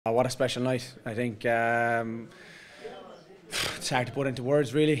What a special night. I think it's hard to put into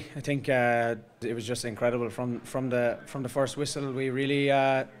words really. I think it was just incredible from the first whistle. We really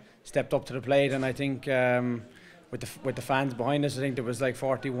stepped up to the plate, and I think with the fans behind us, I think there was like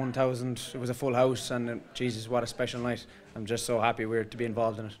 41,000. It was a full house, and Jesus, what a special night. I'm just so happy to be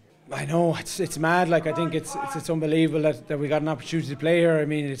involved in it. I know it's mad. Like, I think it's unbelievable that we got an opportunity to play here. I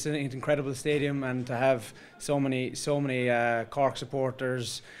mean, it's an incredible stadium, and to have so many Cork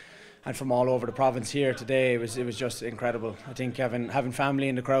supporters and from all over the province here today, it was just incredible. I think having family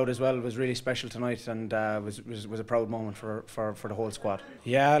in the crowd as well was really special tonight, and was a proud moment for the whole squad.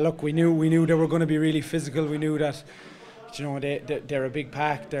 Yeah, look, we knew they were going to be really physical. We knew that, you know, they're a big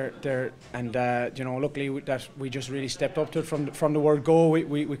pack. You know, luckily that we just really stepped up to it from the word go.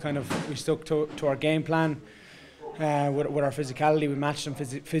 We stuck to our game plan with our physicality. We matched them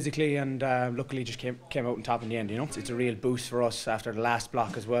physically, and luckily just came out on top in the end. You know, it's a real boost for us after the last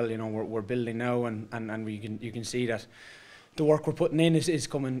block as well. You know, we're building now, and you can see that the work we're putting in is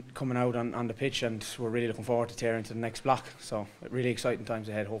coming out on the pitch, and we're really looking forward to tearing into the next block. So really exciting times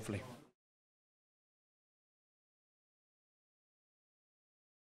ahead, hopefully.